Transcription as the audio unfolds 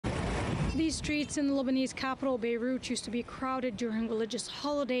These streets in the Lebanese capital, Beirut, used to be crowded during religious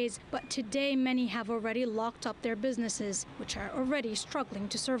holidays, but today many have already locked up their businesses, which are already struggling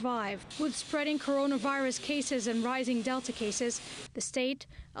to survive. With spreading coronavirus cases and rising Delta cases, the state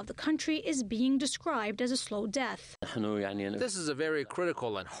of the country is being described as a slow death. This is a very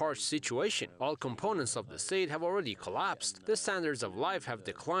critical and harsh situation. All components of the state have already collapsed. The standards of life have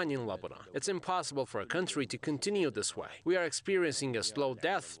declined in Lebanon. It's impossible for a country to continue this way. We are experiencing a slow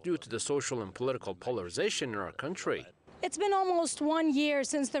death due to the social and political polarization in our country. It's been almost 1 year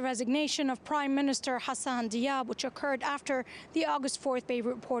since the resignation of Prime Minister Hassan Diab, which occurred after the August 4th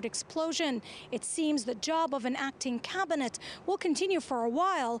Beirut port explosion. It seems the job of an acting cabinet will continue for a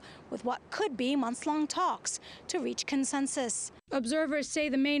while, with what could be months-long talks to reach consensus. Observers say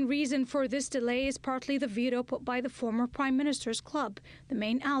the main reason for this delay is partly the veto put by the former Prime Minister's club, the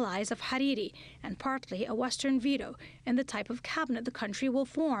main allies of Hariri, and partly a Western veto in the type of cabinet the country will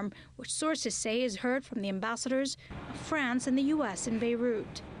form, which sources say is heard from the ambassadors of France and the U.S. in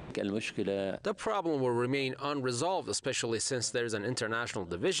Beirut. The problem will remain unresolved, especially since there's an international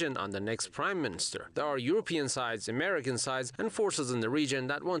division on the next prime minister. There are European sides, American sides, and forces in the region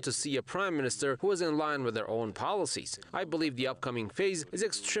that want to see a prime minister who is in line with their own policies. I believe the upcoming phase is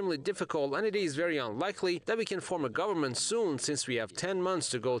extremely difficult, and it is very unlikely that we can form a government soon, since we have 10 months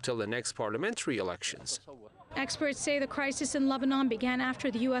to go till the next parliamentary elections. Experts say the crisis in Lebanon began after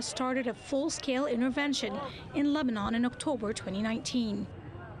the U.S. started a full-scale intervention in Lebanon in October 2019.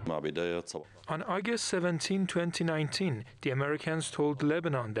 On August 17, 2019, the Americans told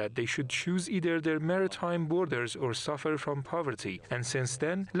Lebanon that they should choose either their maritime borders or suffer from poverty. And since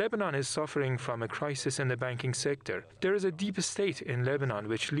then, Lebanon is suffering from a crisis in the banking sector. There is a deep state in Lebanon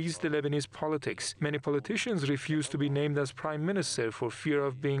which leads the Lebanese politics. Many politicians refuse to be named as prime minister for fear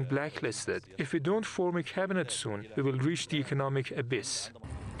of being blacklisted. If we don't form a cabinet soon, we will reach the economic abyss.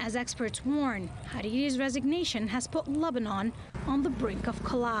 As experts warn, Hariri's resignation has put Lebanon on the brink of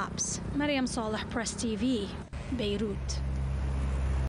collapse. Mariam Saleh, Press TV, Beirut.